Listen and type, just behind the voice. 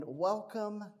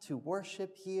welcome to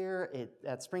worship here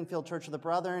at Springfield Church of the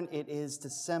Brethren. It is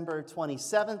December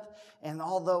 27th, and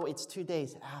although it's 2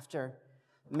 days after,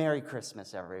 Merry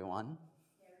Christmas, everyone.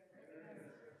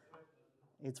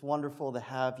 It's wonderful to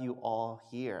have you all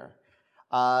here.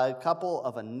 A couple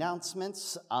of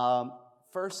announcements.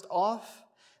 First off,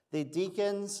 the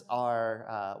deacons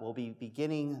will be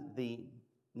beginning the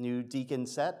new deacon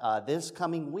set this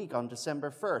coming week on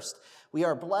December 1st. We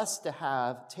are blessed to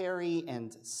have Terry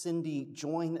and Cindy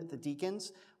join the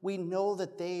deacons. We know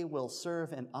that they will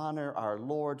serve and honor our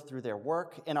Lord through their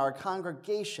work, and our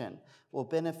congregation will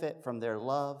benefit from their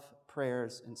love,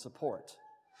 prayers, and support.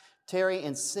 Terry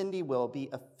and Cindy will be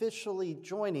officially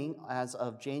joining as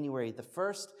of January the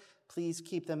 1st. Please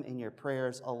keep them in your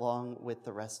prayers along with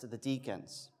the rest of the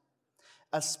deacons.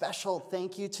 A special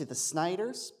thank you to the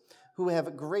Snyders, who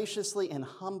have graciously and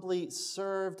humbly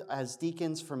served as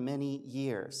deacons for many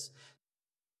years.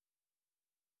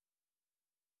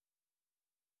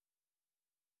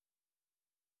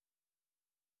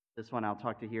 This one I'll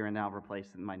talk to here and now, replace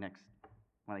in my next,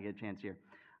 when I get a chance here.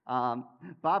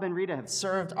 Bob and Rita have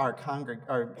served our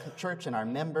church and our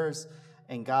members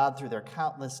and God through their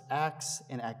countless acts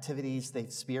and activities they've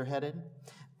spearheaded.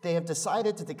 They have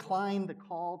decided to decline the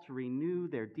call to renew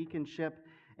their deaconship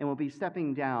and will be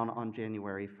stepping down on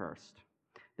January 1st.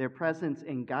 Their presence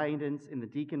and guidance in the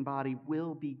deacon body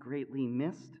will be greatly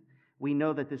missed. We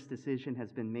know that this decision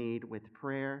has been made with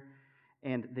prayer,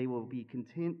 and they will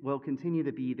continue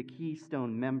to be the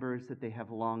keystone members that they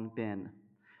have long been.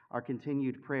 Our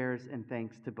continued prayers and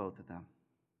thanks to both of them.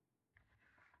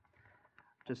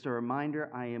 Just a reminder,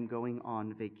 I am going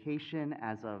on vacation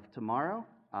as of tomorrow,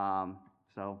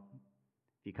 so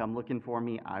if you come looking for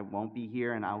me, I won't be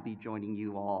here, and I'll be joining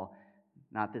you all,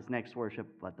 not this next worship,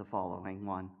 but the following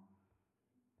one.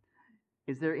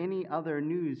 Is there any other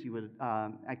news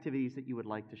activities that you would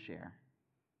like to share?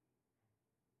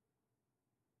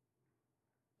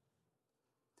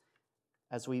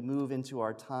 As we move into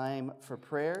our time for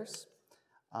prayers,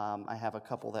 I have a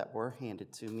couple that were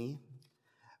handed to me.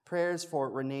 Prayers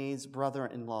for Renee's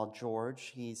brother-in-law,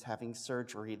 George. He's having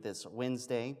surgery this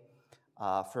Wednesday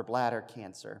for bladder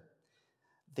cancer.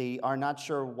 They are not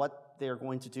sure what they're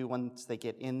going to do once they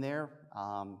get in there,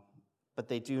 but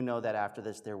they do know that after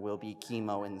this there will be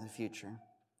chemo in the future.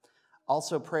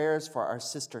 Also prayers for our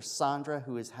sister Sandra,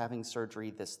 who is having surgery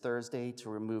this Thursday to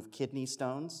remove kidney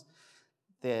stones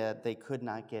that they could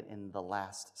not get in the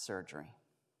last surgery.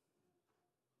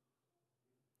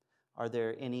 Are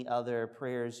there any other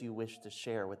prayers you wish to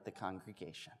share with the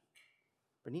congregation?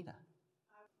 Bernita.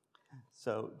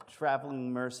 So,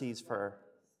 traveling mercies for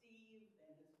Steve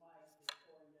and his wife,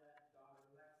 Victoria, daughter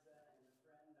Alexa, and a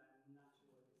friend. I'm not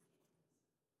sure what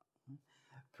his name is.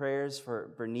 Prayers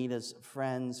for Bernita's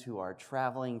friends who are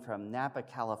traveling from Napa,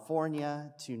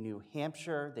 California to New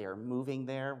Hampshire. They are moving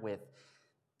there with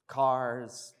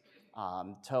cars,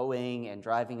 towing and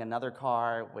driving another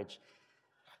car, which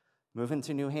moving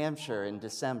to New Hampshire in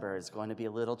December is going to be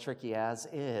a little tricky as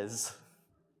is.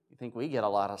 You think we get a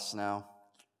lot of snow?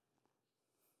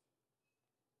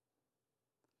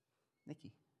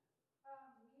 Nikki.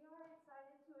 We are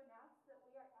excited to announce that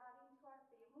we are adding to our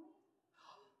family.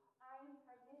 I am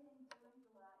pregnant in June,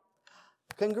 July.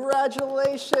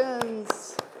 Congratulations!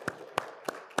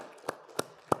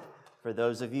 For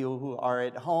those of you who are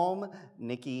at home,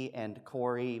 Nikki and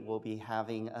Corey will be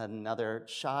having another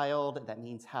child. That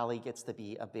means Hallie gets to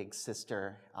be a big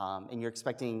sister. And you're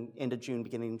expecting end of June,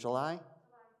 beginning of July?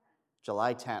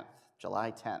 July 10th.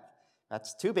 July 10th.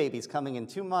 That's 2 babies coming in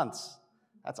 2 months.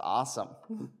 That's awesome.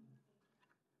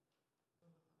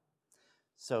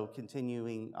 So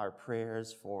continuing our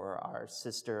prayers for our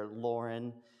sister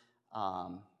Lauren.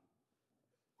 I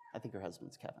think her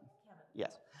husband's Kevin.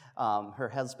 Yes. Her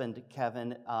husband,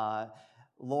 Kevin.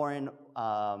 Lauren,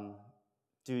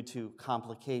 due to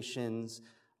complications,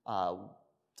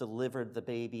 delivered the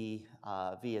baby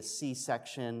via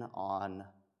C-section on,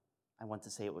 I want to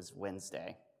say it was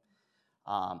Wednesday.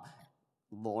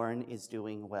 Lauren is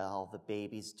doing well. The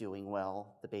baby's doing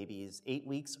well. The baby is 8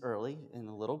 weeks early and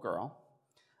a little girl,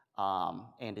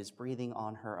 and is breathing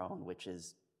on her own, which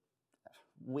is,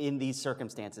 in these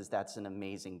circumstances, that's an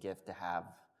amazing gift to have.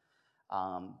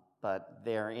 But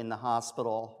they're in the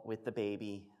hospital with the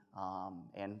baby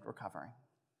and recovering.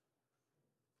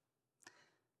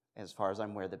 As far as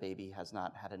I'm aware, the baby has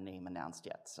not had a name announced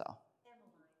yet. So.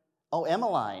 Emmeline. Oh,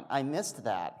 Emmeline. I missed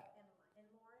that. Emmeline. And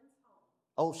Lauren's home.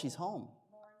 Oh, she's home.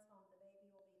 Lauren's home. The baby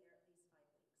will be there at least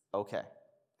 5 weeks. Okay.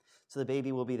 So the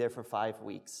baby will be there for 5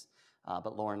 weeks,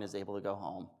 but Lauren is able to go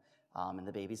home. And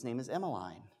the baby's name is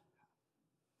Emmeline.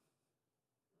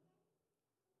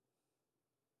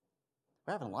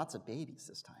 We're having lots of babies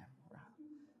this time.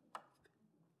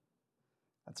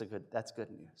 That's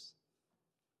good news.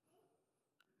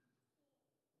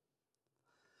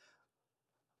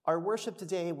 Our worship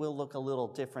today will look a little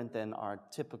different than our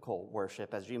typical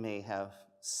worship, as you may have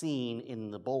seen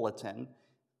in the bulletin.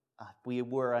 We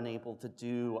were unable to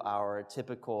do our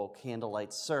typical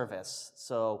candlelight service,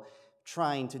 so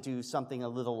trying to do something a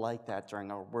little like that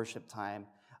during our worship time.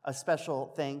 A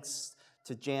special thanks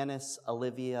to Janice,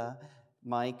 Olivia,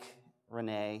 Mike,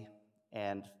 Renee,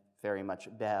 and very much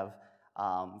Bev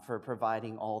for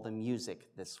providing all the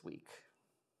music this week.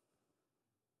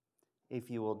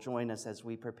 If you will join us as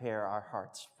we prepare our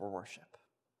hearts for worship.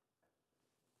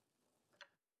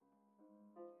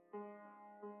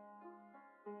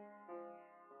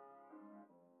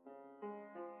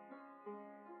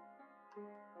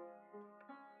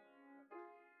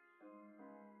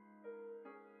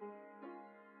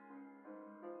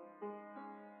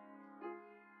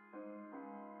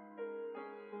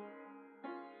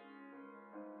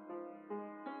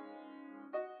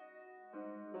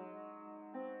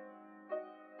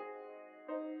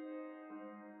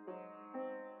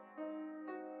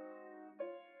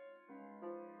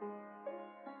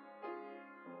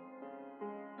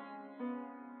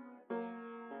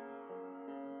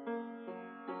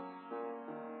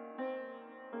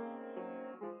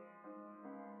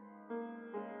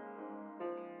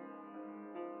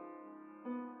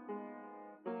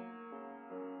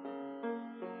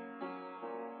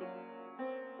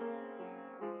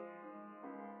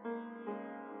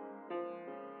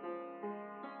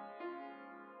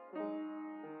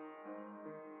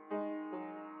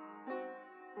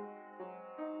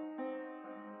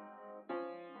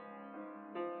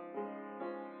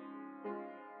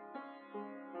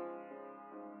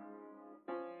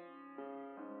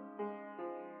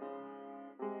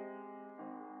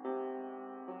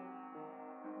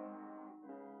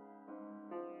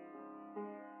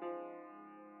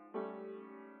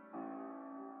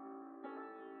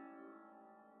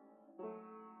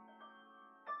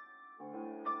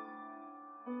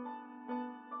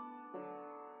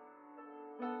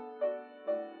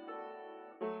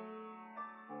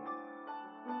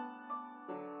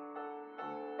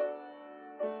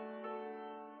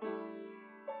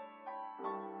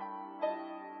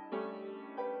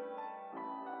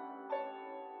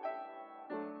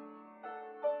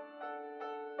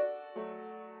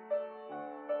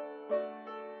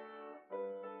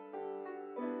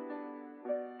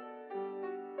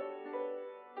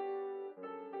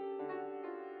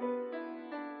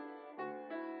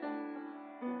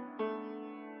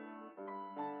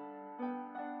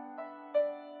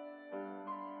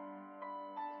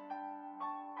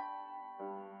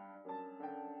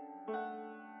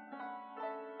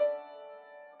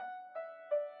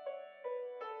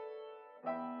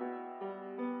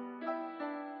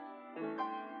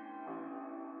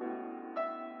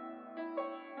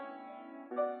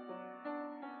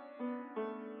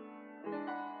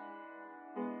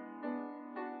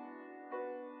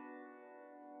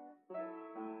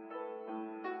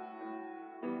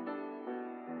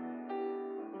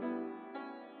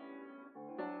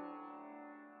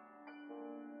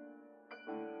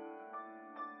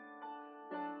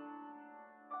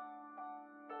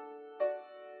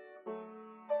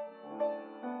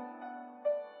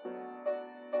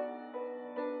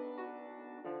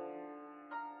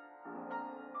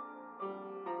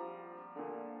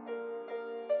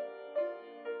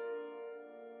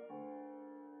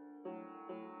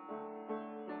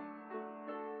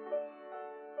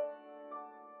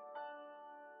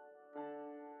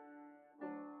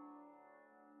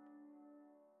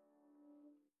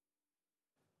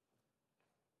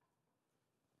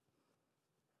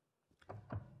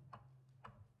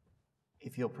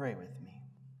 If you'll pray with me.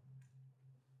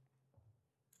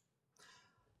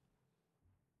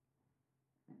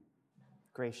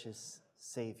 Gracious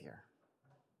Savior,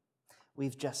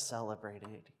 we've just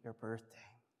celebrated your birthday.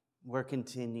 We're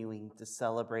continuing to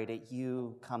celebrate it,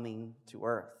 you coming to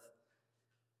earth,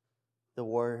 the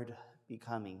Word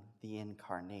becoming the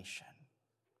incarnation.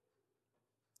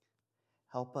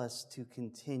 Help us to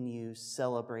continue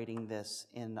celebrating this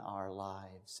in our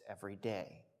lives every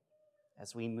day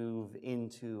as we move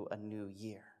into a new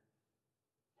year.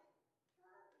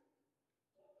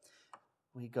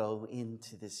 We go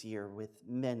into this year with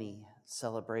many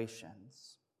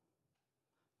celebrations,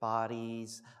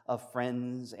 bodies of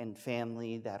friends and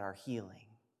family that are healing,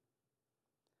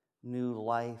 new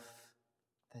life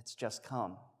that's just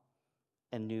come,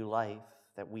 and new life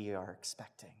that we are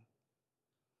expecting.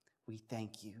 We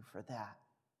thank you for that.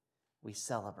 We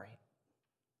celebrate.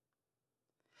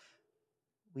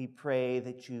 We pray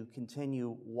that you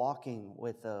continue walking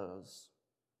with those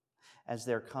as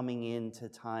they're coming into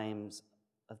times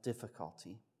of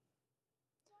difficulty.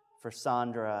 For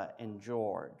Sandra and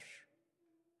George,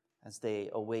 as they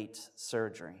await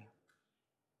surgery.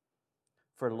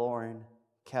 For Lauren,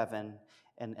 Kevin,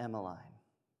 and Emmeline,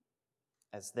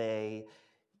 as they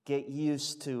get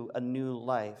used to a new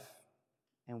life,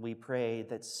 and we pray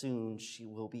that soon she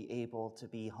will be able to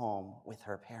be home with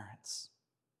her parents.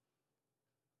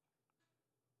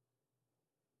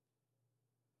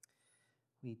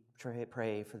 We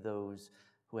pray for those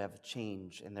who have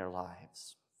change in their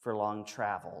lives, for long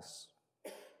travels,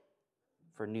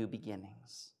 for new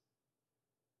beginnings.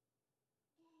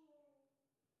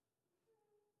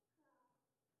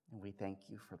 And we thank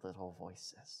you for little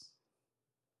voices.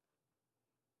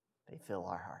 They fill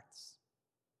our hearts.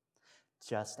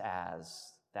 Just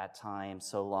as that time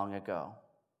so long ago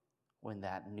when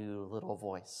that new little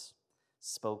voice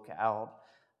spoke out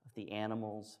of the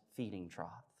animal's feeding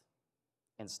trough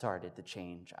and started to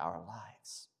change our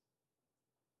lives.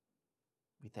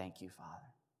 We thank you,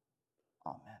 Father.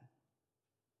 Amen.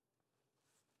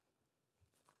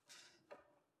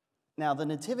 Now, the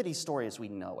Nativity story as we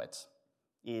know it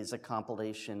is a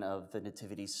compilation of the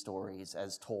Nativity stories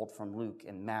as told from Luke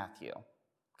and Matthew.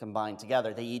 Combined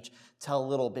together, they each tell a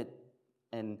little bit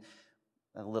and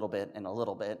a little bit and a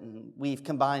little bit, and we've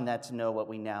combined that to know what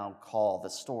we now call the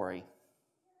story.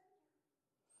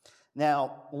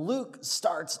 Now, Luke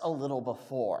starts a little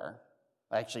before.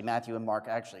 Actually, Matthew and Mark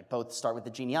actually both start with the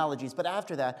genealogies, but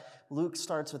after that, Luke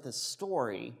starts with a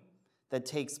story that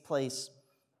takes place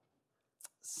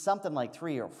something like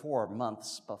 3 or 4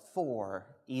 months before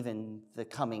even the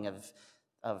coming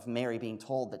of Mary being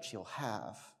told that she'll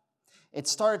have. It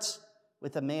starts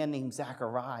with a man named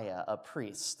Zachariah, a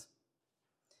priest,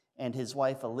 and his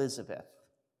wife Elizabeth.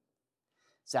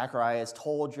 Zachariah is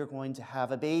told you're going to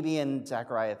have a baby, and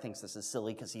Zachariah thinks this is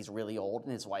silly because he's really old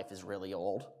and his wife is really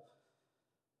old.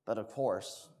 But of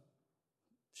course,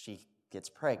 she gets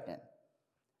pregnant,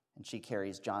 and she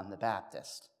carries John the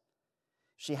Baptist.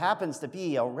 She happens to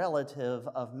be a relative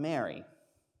of Mary.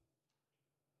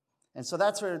 And so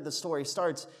that's where the story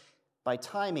starts, by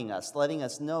timing us, letting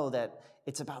us know that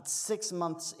it's about 6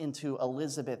 months into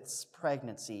Elizabeth's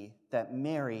pregnancy that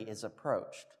Mary is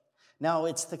approached. Now,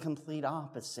 it's the complete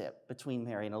opposite between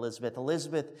Mary and Elizabeth.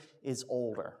 Elizabeth is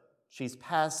older. She's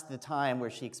past the time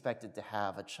where she expected to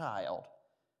have a child,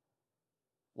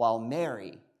 while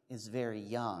Mary is very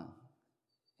young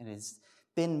and has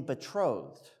been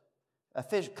betrothed,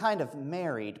 kind of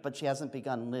married, but she hasn't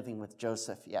begun living with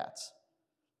Joseph yet.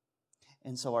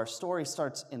 And so our story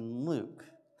starts in Luke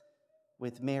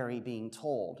with Mary being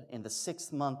told in the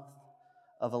 6th month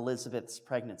of Elizabeth's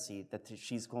pregnancy that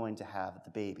she's going to have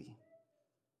the baby.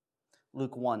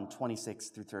 Luke 1, 26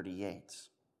 through 38.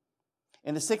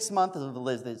 In the 6th month of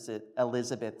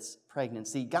Elizabeth's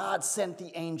pregnancy, God sent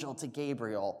the angel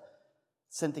Gabriel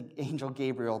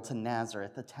to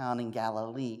Nazareth, a town in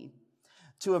Galilee,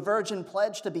 to a virgin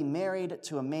pledged to be married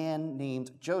to a man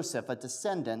named Joseph, a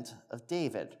descendant of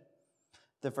David.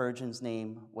 The virgin's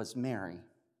name was Mary.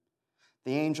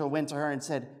 The angel went to her and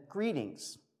said,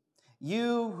 "Greetings,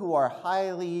 you who are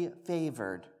highly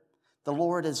favored. The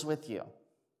Lord is with you."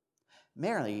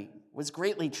 Mary was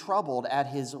greatly troubled at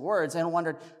his words and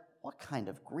wondered what kind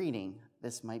of greeting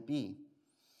this might be.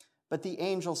 But the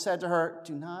angel said to her,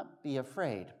 "Do not be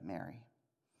afraid, Mary.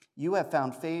 You have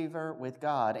found favor with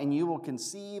God, and you will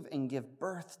conceive and give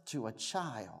birth to a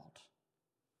child,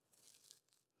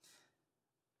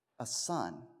 a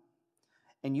son,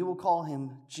 and you will call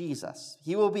him Jesus.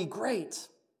 He will be great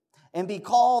and be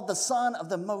called the Son of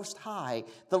the Most High.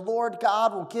 The Lord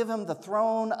God will give him the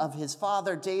throne of his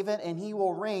father David, and he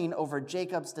will reign over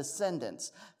Jacob's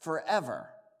descendants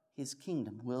forever. His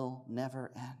kingdom will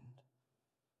never end."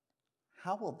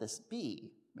 "How will this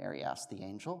be?" Mary asked the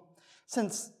angel,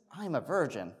 "since I'm a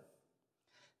virgin?"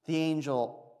 The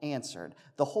angel answered,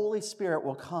 "The Holy Spirit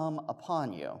will come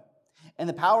upon you, and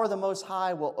the power of the Most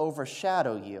High will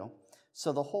overshadow you.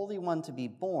 So the Holy One to be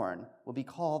born will be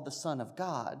called the Son of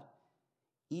God.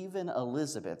 Even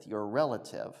Elizabeth, your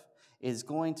relative, is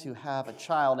going to have a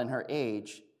child in her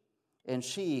age, and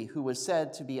she, who was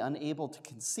said to be unable to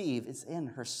conceive, is in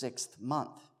her 6th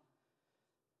month.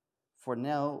 For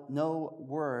no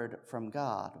word from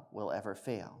God will ever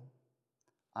fail."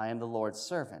 "I am the Lord's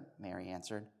servant," Mary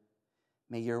answered.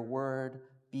 "May your word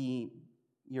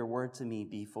to me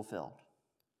be fulfilled."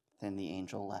 Then the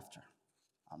angel left her.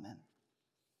 Amen.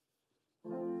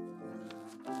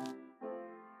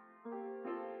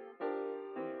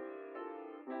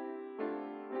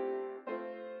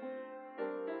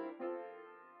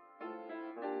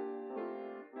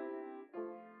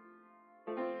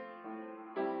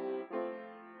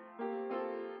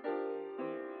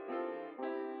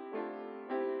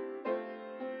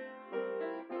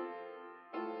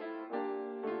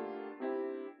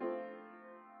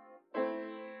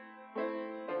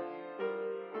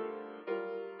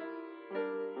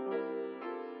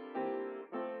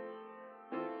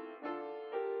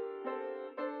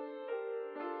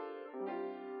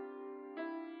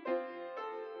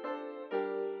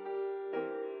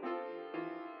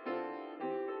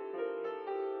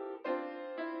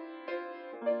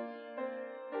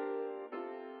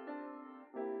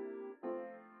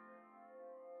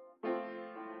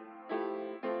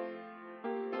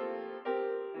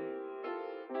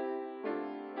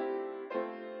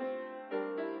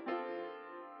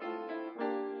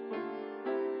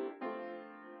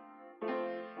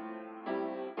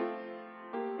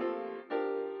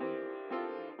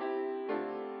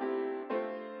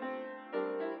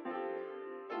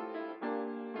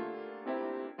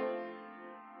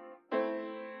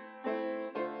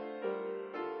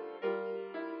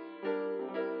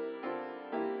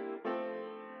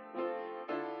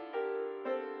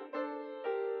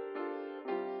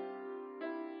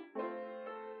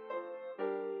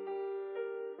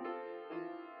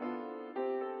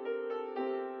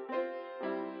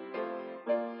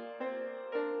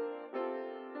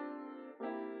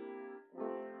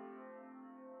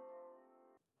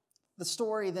 The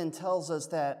story then tells us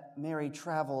that Mary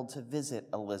traveled to visit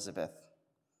Elizabeth.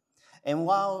 And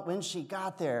when she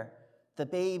got there, the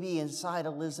baby inside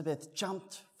Elizabeth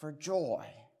jumped for joy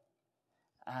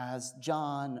as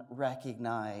John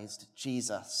recognized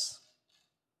Jesus.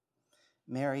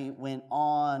 Mary went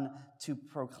on to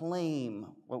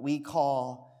proclaim what we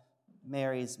call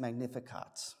Mary's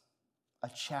Magnificat, a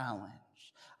challenge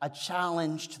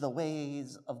to the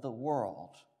ways of the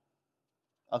world,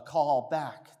 a call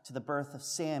back to the birth of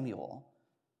Samuel,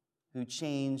 who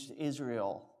changed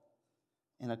Israel,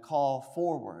 and a call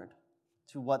forward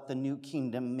to what the new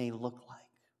kingdom may look like.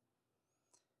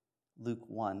 Luke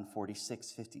 1,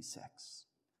 46, 56.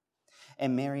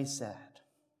 And Mary said,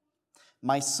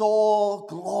 "My soul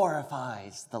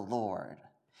glorifies the Lord.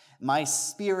 My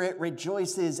spirit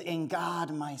rejoices in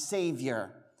God, my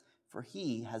Savior, for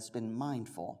he has been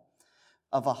mindful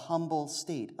of a humble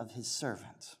state of his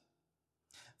servant.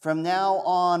 From now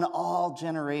on, all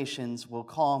generations will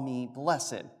call me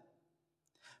blessed.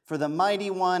 For the Mighty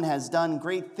One has done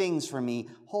great things for me.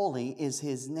 Holy is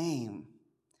his name.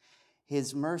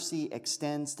 His mercy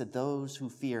extends to those who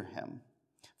fear him,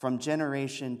 from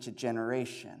generation to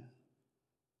generation.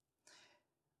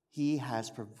 He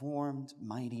has performed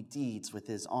mighty deeds with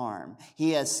his arm.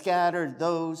 He has scattered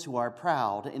those who are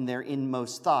proud in their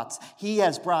inmost thoughts. He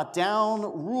has brought down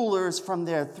rulers from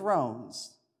their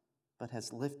thrones, but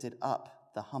has lifted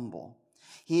up the humble.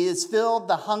 He has filled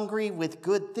the hungry with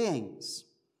good things,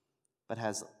 but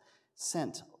has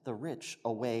sent the rich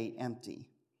away empty.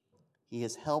 He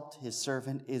has helped his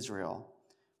servant Israel,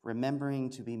 remembering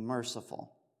to be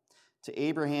merciful to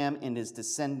Abraham and his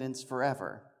descendants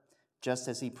forever, just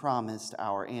as he promised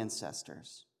our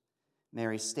ancestors."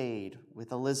 Mary stayed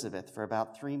with Elizabeth for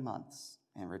about 3 months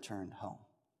and returned home.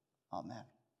 Amen.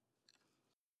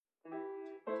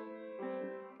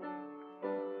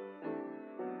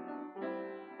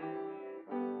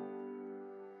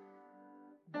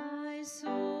 My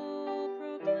soul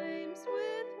proclaims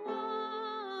with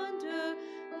wonder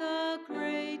the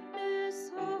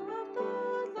greatness of the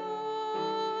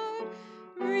Lord,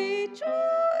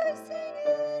 rejoicing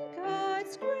in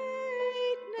God's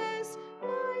greatness.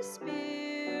 My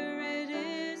spirit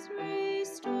is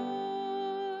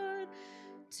restored.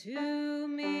 To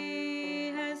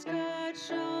me has God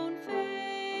shown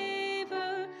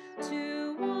favor,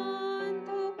 to one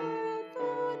the world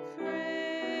thought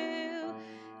frail,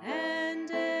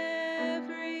 and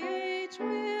every age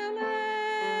will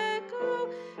echo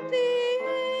the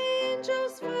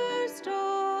angels' first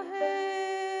all hail.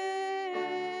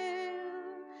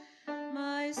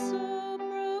 My soul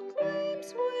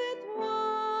proclaims with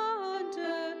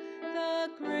wonder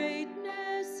the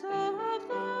greatness of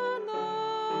the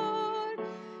Lord,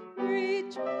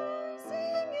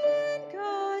 rejoicing in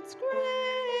God's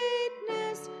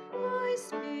greatness. My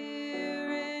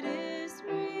spirit is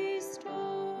restored.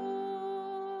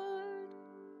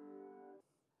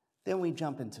 Then we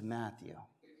jump into Matthew,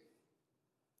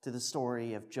 to the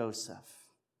story of Joseph,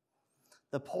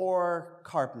 the poor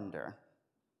carpenter.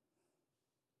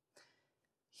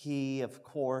 He, of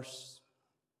course,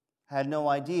 had no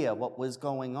idea what was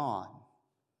going on,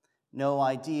 no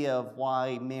idea of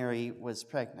why Mary was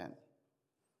pregnant.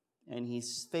 And he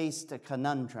faced a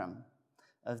conundrum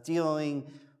of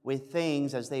dealing with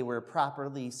things as they were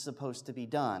properly supposed to be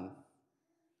done,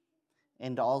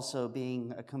 and also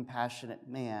being a compassionate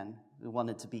man who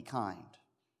wanted to be kind.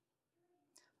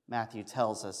 Matthew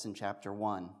tells us in chapter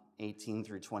 1, 18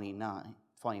 through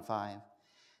 25,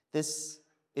 this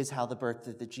is how the birth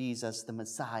of the Jesus, the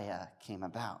Messiah, came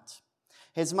about.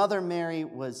 His mother Mary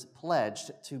was pledged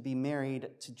to be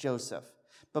married to Joseph,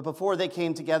 but before they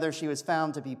came together, she was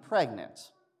found to be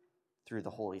pregnant through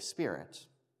the Holy Spirit.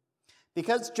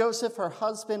 Because Joseph, her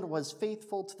husband, was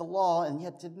faithful to the law and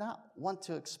yet did not want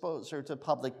to expose her to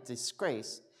public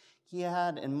disgrace, he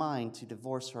had in mind to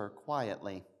divorce her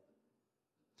quietly.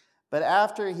 But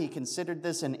after he considered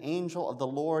this, an angel of the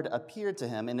Lord appeared to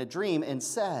him in a dream and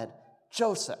said,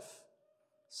 "Joseph,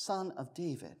 son of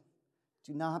David,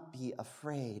 do not be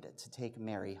afraid to take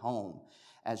Mary home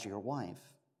as your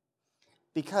wife,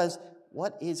 because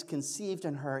what is conceived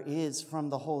in her is from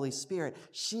the Holy Spirit.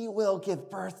 She will give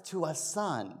birth to a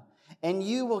son, and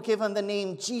you will give him the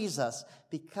name Jesus,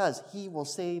 because he will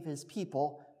save his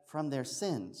people from their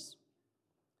sins."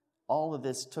 All of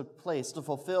this took place to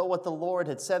fulfill what the Lord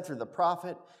had said through the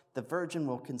prophet, "The virgin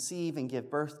will conceive and give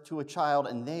birth to a child,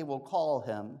 and they will call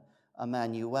him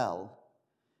Emmanuel,"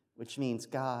 which means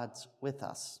God's with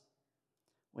us.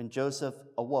 When Joseph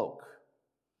awoke,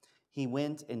 he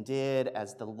went and did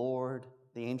as the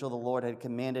angel of the Lord had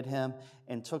commanded him,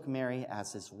 and took Mary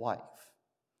as his wife.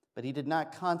 But he did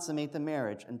not consummate the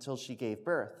marriage until she gave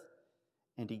birth,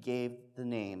 and he gave the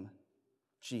name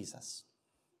Jesus.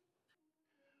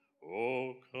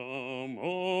 O come,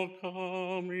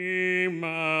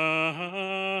 Emmanuel,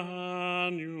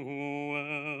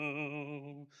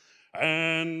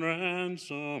 and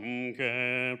ransom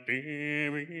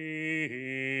captive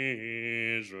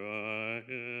Israel,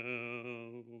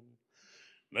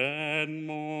 that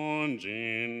mourns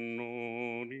in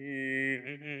lowly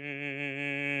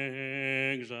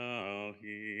exile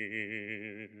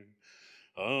here,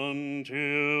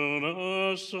 until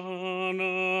the Son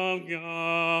of God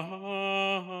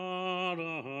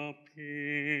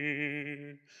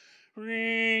appear.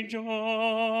 Rejoice,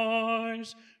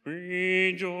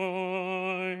 rejoice,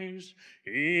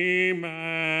 Emmanuel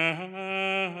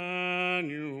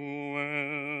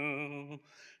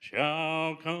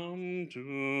shall come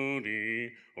to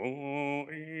thee, O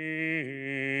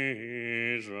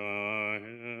Israel.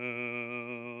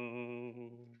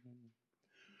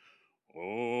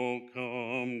 O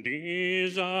come,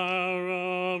 desire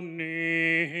of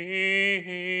nations,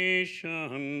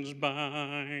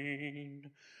 bind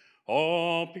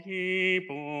all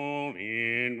people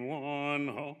in one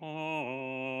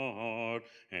heart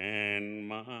and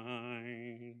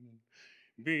mind.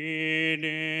 Bid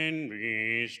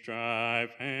envy,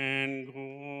 strife, and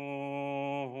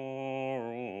quarrel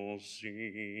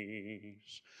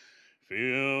cease.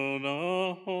 Fill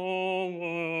the whole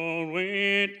world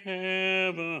with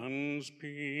heaven's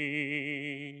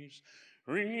peace.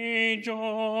 Rejoice,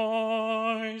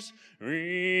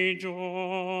 rejoice,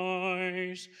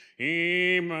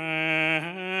 Emmanuel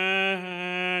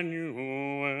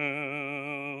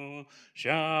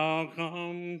shall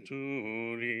come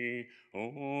to thee,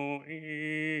 O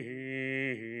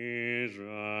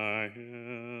Israel.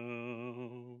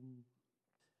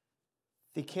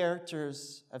 The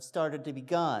characters have started to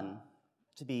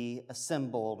be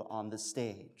assembled on the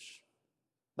stage.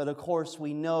 But of course,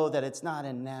 we know that it's not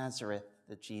in Nazareth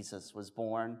that Jesus was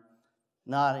born,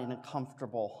 not in a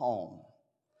comfortable home,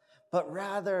 but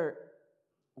rather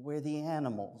where the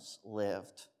animals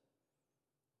lived,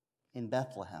 in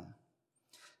Bethlehem.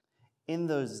 In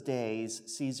those days,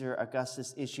 Caesar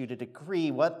Augustus issued a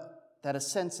decree that a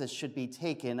census should be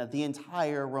taken of the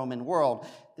entire Roman world.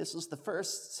 This was the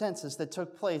first census that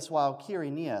took place while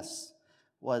Quirinius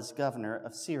was governor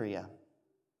of Syria.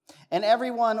 And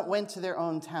everyone went to their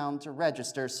own town to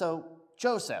register. So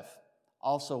Joseph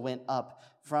also went up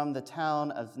from the town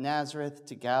of Nazareth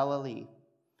to Galilee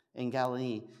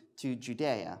to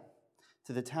Judea,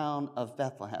 to the town of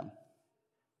Bethlehem,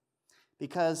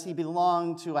 because he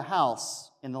belonged to a house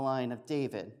in the line of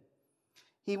David.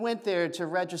 He went there to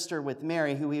register with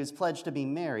Mary, who he was pledged to be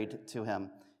married to him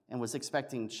and was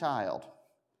expecting child.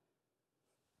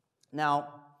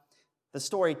 Now, the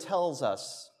story tells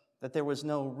us that there was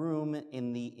no room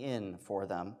in the inn for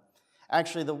them.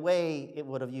 Actually, the way it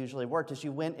would have usually worked is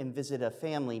you went and visited a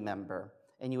family member,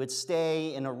 and you would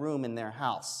stay in a room in their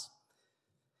house.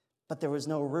 But there was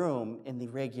no room in the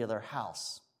regular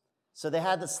house. So they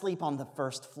had to sleep on the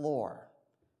first floor,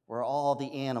 where all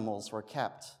the animals were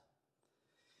kept.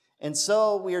 And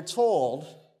so we are told,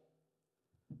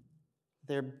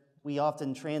 we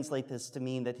often translate this to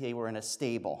mean that they were in a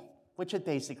stable, which it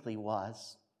basically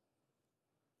was.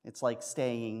 It's like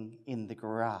staying in the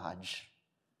garage.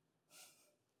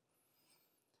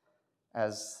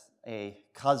 As a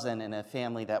cousin in a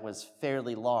family that was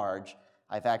fairly large,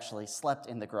 I've actually slept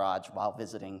in the garage while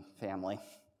visiting family,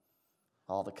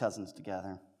 all the cousins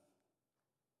together.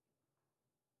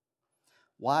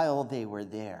 While they were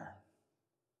there,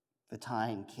 the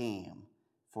time came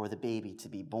for the baby to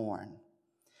be born,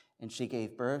 and she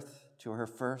gave birth to her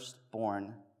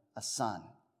firstborn, a son.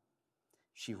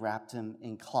 She wrapped him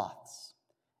in cloths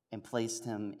and placed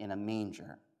him in a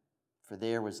manger, for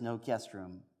there was no guest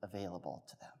room available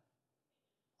to them.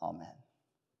 Amen.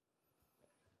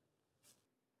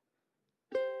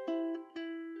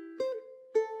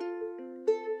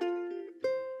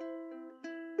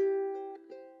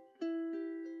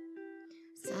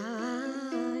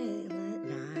 Silent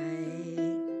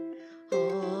night,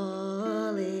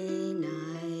 holy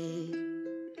night,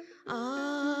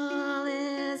 all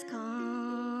is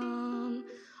calm,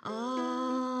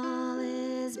 all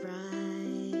is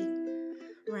bright,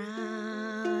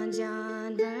 round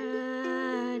yon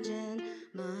virgin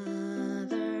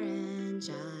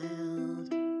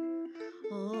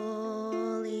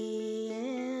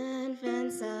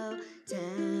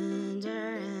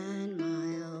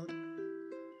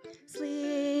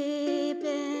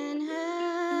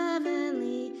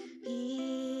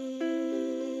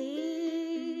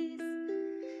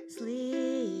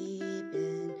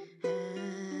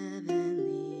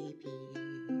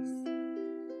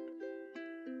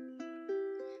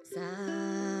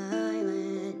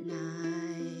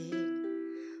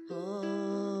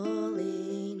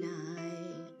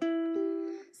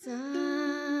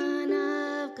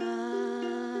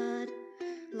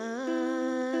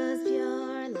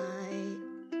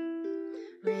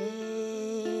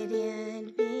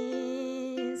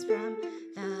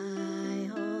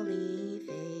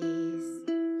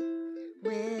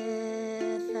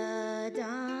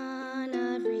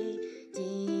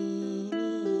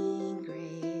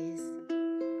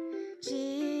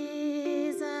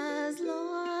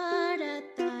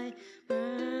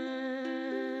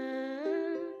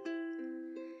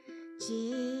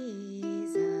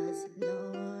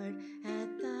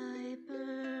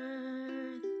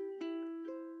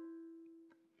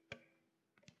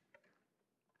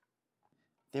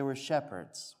there were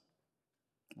shepherds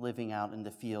living out in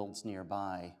the fields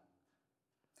nearby,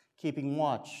 keeping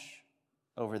watch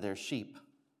over their sheep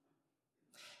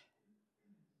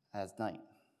at night.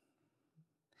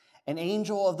 An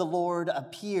angel of the Lord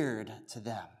appeared to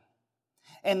them,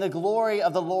 and the glory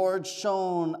of the Lord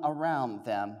shone around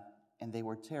them, and they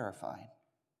were terrified.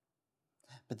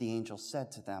 But the angel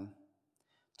said to them,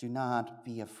 "Do not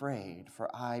be afraid, for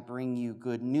I bring you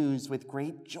good news with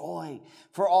great joy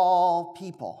for all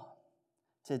people.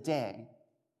 Today,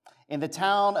 in the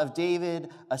town of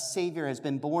David, a Savior has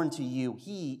been born to you.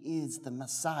 He is the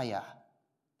Messiah,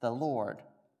 the Lord.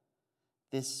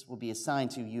 This will be a sign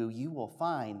to you. You will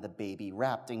find the baby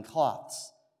wrapped in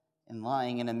cloths and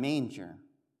lying in a manger."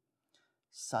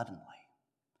 Suddenly,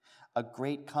 a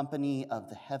great company of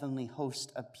the heavenly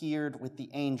host appeared with the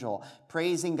angel,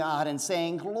 praising God and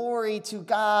saying, "Glory to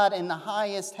God in the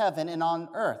highest heaven, and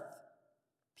on earth,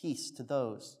 peace to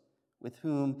those with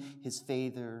whom his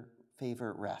favor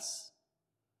rests."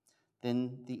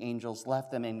 Then the angels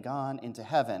left them and gone into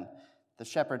heaven. The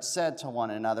shepherds said to one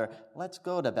another, "Let's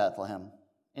go to Bethlehem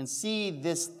and see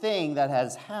this thing that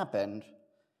has happened,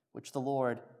 which the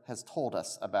Lord has told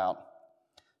us about."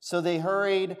 So they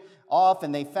hurried off,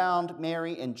 and they found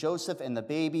Mary and Joseph and the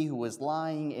baby who was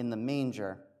lying in the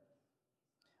manger.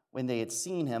 When they had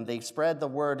seen him, they spread the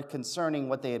word concerning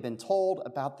what they had been told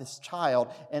about this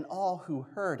child, and all who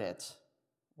heard it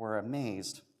were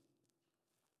amazed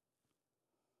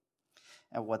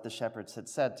at what the shepherds had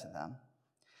said to them.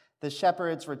 The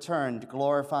shepherds returned,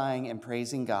 glorifying and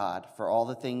praising God for all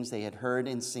the things they had heard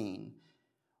and seen,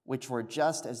 which were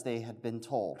just as they had been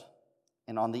told.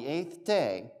 And on the 8th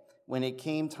day, when it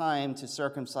came time to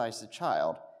circumcise the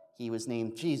child, he was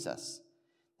named Jesus,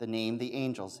 the name the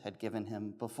angels had given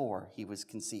him before he was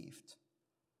conceived.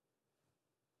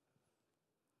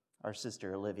 Our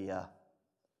sister Olivia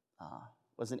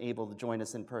wasn't able to join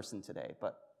us in person today,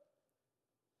 but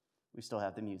we still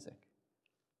have the music.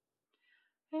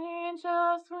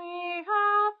 Angels we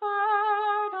have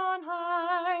heard on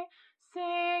high,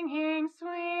 singing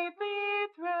sweetly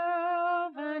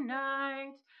through the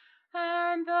night,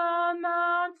 and the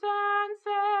mountains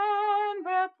in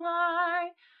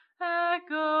reply,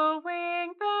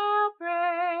 echoing their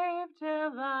brave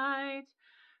delight.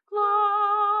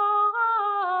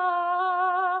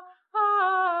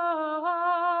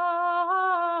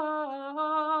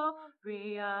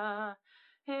 Gloria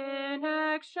in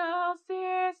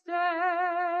excelsis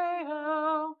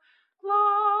Deo,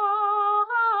 Gloria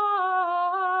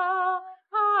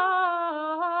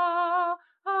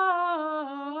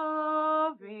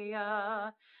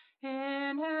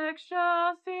in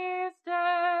excelsis Deo.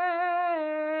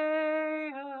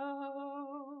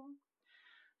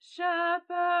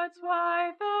 Shepherds,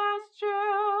 why this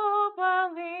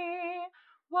jubilee?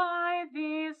 Why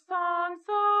these songs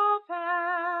of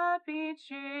happy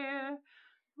cheer?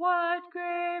 What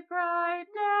great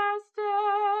brightness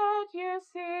did you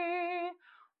see?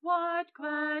 What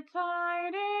glad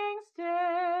tidings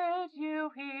did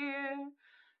you hear?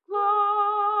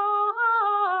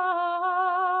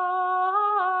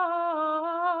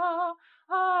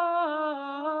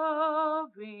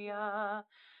 Gloria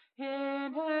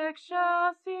in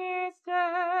excelsis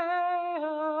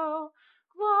Deo,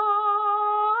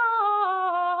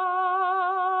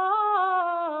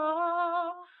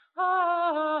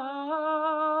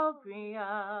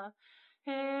 Gloria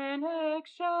in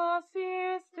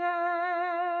excelsis Deo.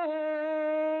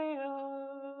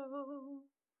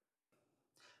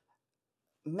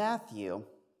 Matthew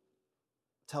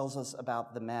tells us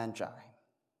about the Magi,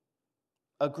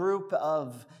 a group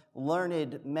of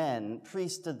learned men,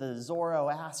 priests of the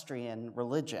Zoroastrian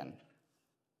religion,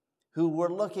 who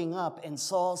were looking up and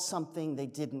saw something they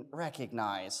didn't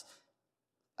recognize,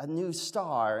 a new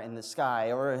star in the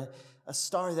sky, or a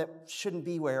star that shouldn't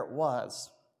be where it was.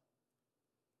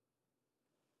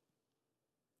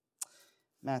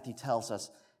 Matthew tells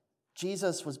us,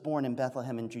 Jesus was born in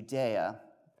Bethlehem in Judea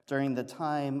during the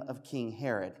time of King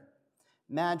Herod.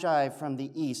 Magi from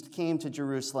the east came to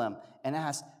Jerusalem and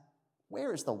asked,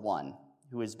 "Where is the one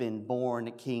who has been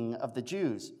born King of the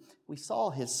Jews? We saw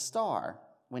his star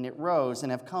when it rose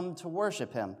and have come to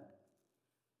worship him."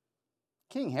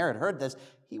 King Herod heard this.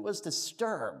 He was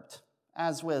disturbed,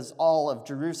 as was all of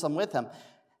Jerusalem with him.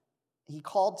 He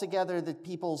called together the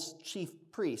people's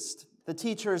chief priests, the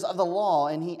teachers of the law,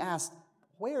 and he asked,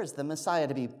 "Where is the Messiah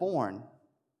to be born?"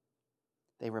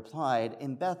 They replied,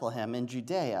 "In Bethlehem in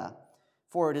Judea,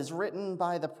 for it is written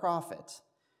by the prophet,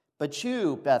 'But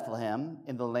you, Bethlehem,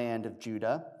 in the land of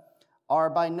Judah, are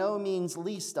by no means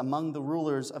least among the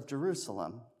rulers of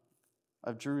Jerusalem,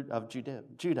 of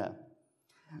Judah.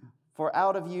 For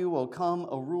out of you will come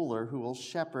a ruler who will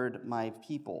shepherd my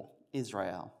people,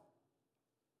 Israel."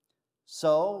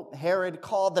 So Herod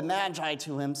called the Magi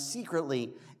to him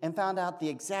secretly and found out the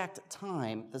exact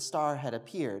time the star had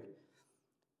appeared.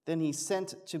 Then he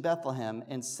sent to Bethlehem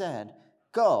and said,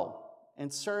 "Go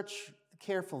and search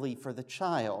carefully for the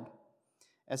child.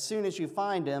 As soon as you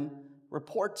find him,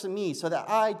 report to me so that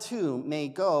I too may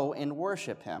go and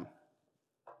worship him."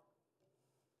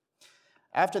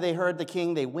 After they heard the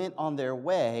king, they went on their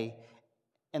way,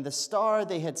 and the star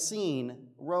they had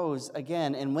seen rose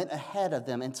again and went ahead of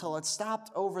them until it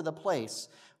stopped over the place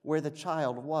where the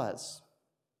child was.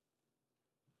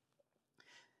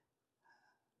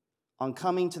 On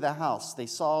coming to the house, they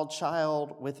saw a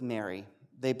child with Mary.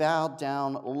 They bowed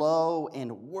down low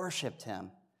and worshiped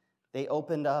him. They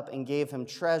opened up and gave him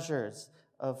treasures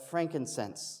of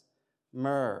frankincense,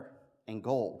 myrrh, and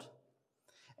gold.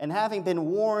 And having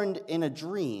been warned in a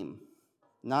dream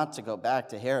not to go back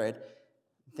to Herod,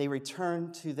 they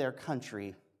returned to their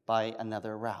country by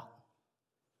another route.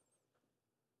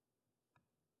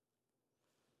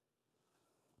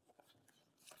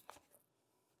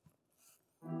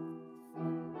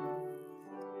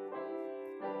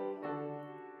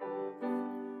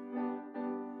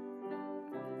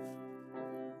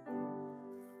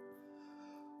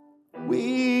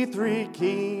 We three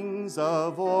kings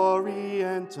of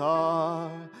Orient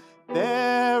are,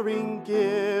 bearing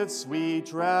gifts we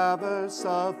traverse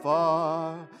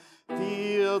afar.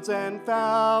 Fields and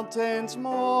fountains,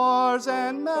 moors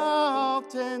and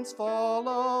mountains,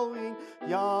 following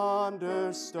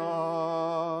yonder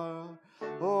star.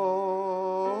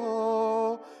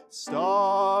 Oh,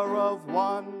 star of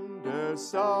wonder,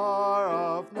 star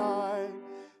of night,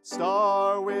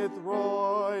 star with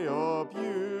royal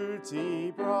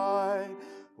beauty bright,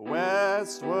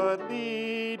 westward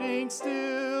leading,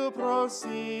 still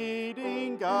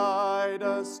proceeding, guide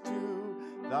us to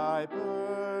thy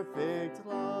perfect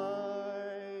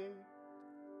light.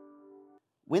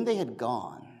 When they had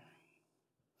gone,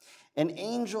 an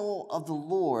angel of the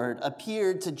Lord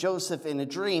appeared to Joseph in a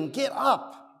dream. "Get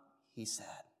up," he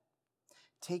said.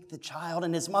 "Take the child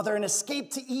and his mother and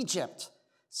escape to Egypt.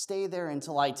 Stay there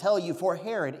until I tell you, for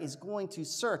Herod is going to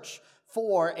search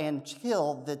for and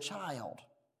kill the child."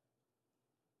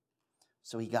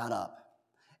 So he got up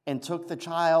and took the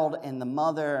child and the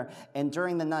mother, and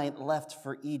during the night left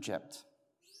for Egypt,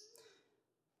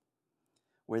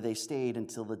 where they stayed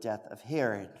until the death of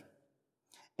Herod.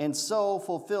 And so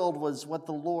fulfilled was what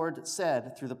the Lord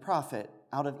said through the prophet,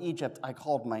 "Out of Egypt I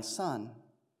called my son."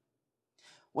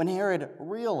 When Herod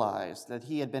realized that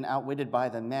he had been outwitted by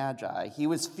the Magi, he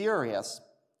was furious,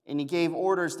 and he gave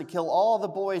orders to kill all the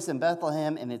boys in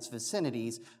Bethlehem and its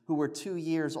vicinities who were 2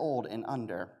 years old and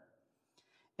under,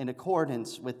 in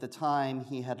accordance with the time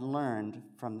he had learned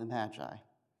from the Magi.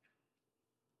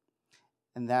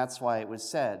 And that's why it was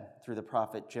said through the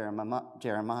prophet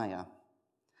Jeremiah,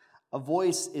 "A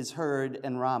voice is heard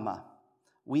in Ramah,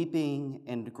 weeping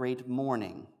and great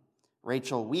mourning,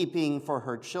 Rachel weeping for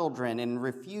her children and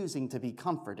refusing to be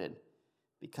comforted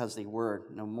because they were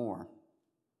no more."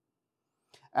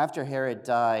 After Herod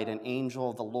died, an angel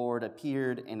of the Lord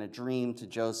appeared in a dream to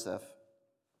Joseph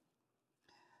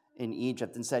in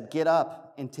Egypt and said, "Get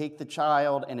up and take the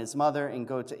child and his mother and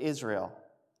go to Israel.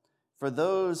 For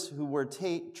those who were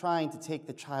trying to take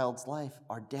the child's life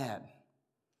are dead."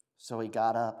 So he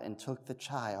got up and took the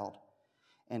child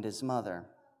and his mother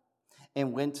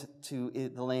and went to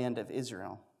the land of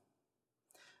Israel.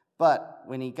 But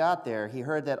when he got there, he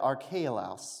heard that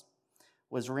Archelaus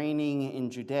was reigning in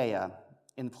Judea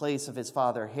in place of his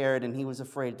father Herod, and he was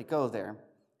afraid to go there,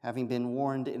 having been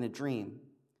warned in a dream.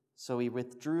 So he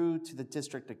withdrew to the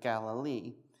district of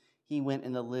Galilee. He went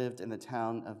and lived in the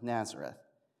town of Nazareth.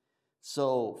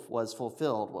 So was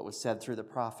fulfilled what was said through the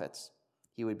prophets: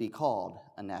 he would be called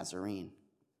a Nazarene.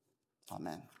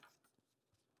 Amen.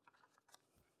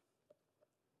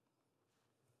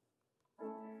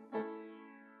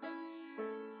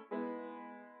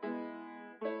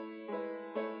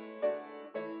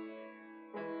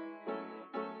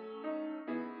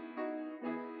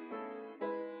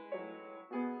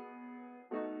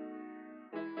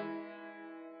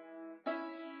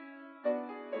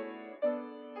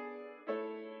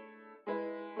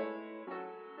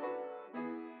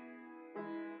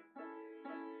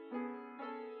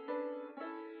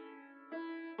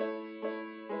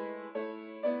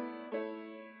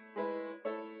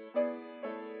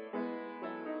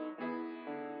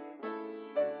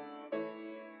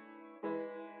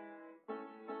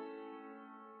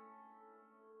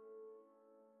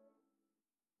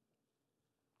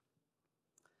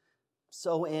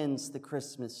 So ends the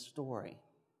Christmas story.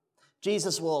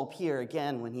 Jesus will appear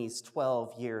again when he's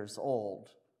 12 years old,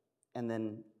 and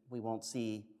then we won't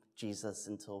see Jesus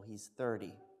until he's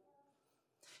 30.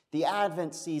 The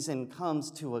Advent season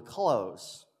comes to a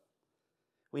close.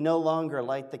 We no longer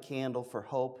light the candle for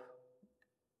hope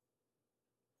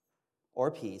or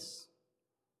peace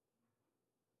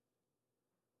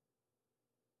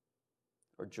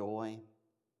or joy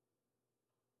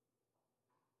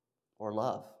or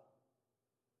love.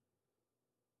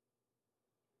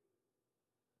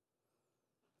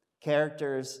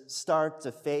 Characters start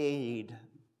to fade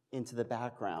into the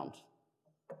background.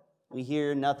 We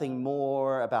hear nothing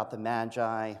more about the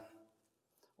Magi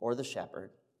or the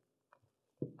shepherd.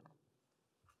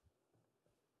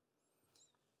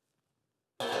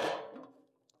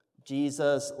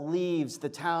 Jesus leaves the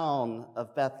town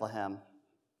of Bethlehem.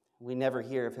 We never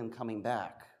hear of him coming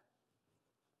back.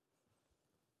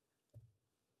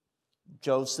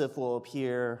 Joseph will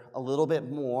appear a little bit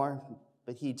more,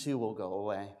 but he too will go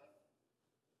away.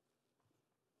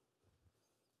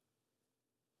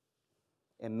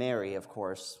 And Mary, of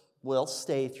course, will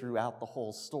stay throughout the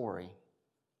whole story.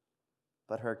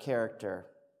 But her character,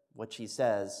 what she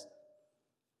says,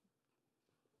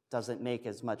 doesn't make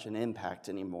as much an impact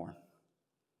anymore.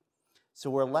 So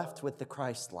we're left with the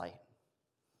Christ light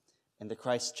and the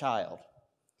Christ child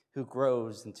who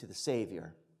grows into the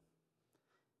Savior.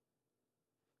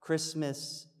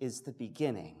 Christmas is the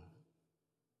beginning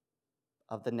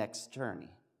of the next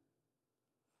journey,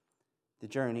 the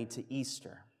journey to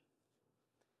Easter.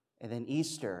 And then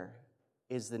Easter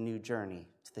is the new journey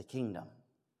to the kingdom.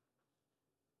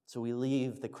 So we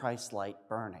leave the Christ light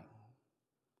burning,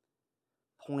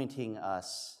 pointing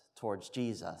us towards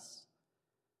Jesus,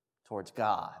 towards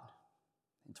God,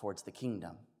 and towards the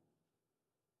kingdom.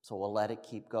 So we'll let it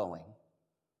keep going,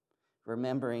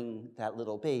 remembering that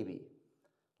little baby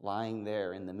lying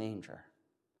there in the manger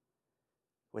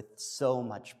with so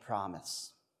much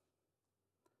promise.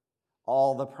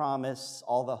 All the promise,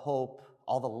 all the hope,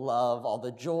 all the love, all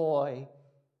the joy,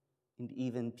 and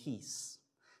even peace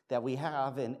that we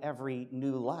have in every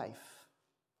new life,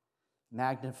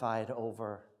 magnified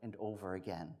over and over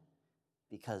again,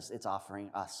 because it's offering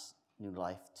us new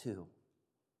life too.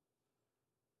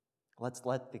 Let's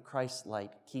let the Christ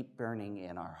light keep burning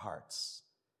in our hearts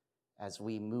as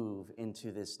we move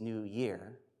into this new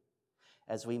year,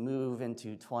 as we move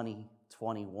into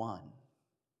 2021.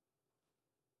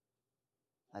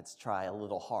 Let's try a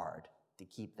little hard to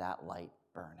keep that light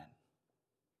burning.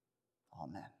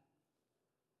 Amen.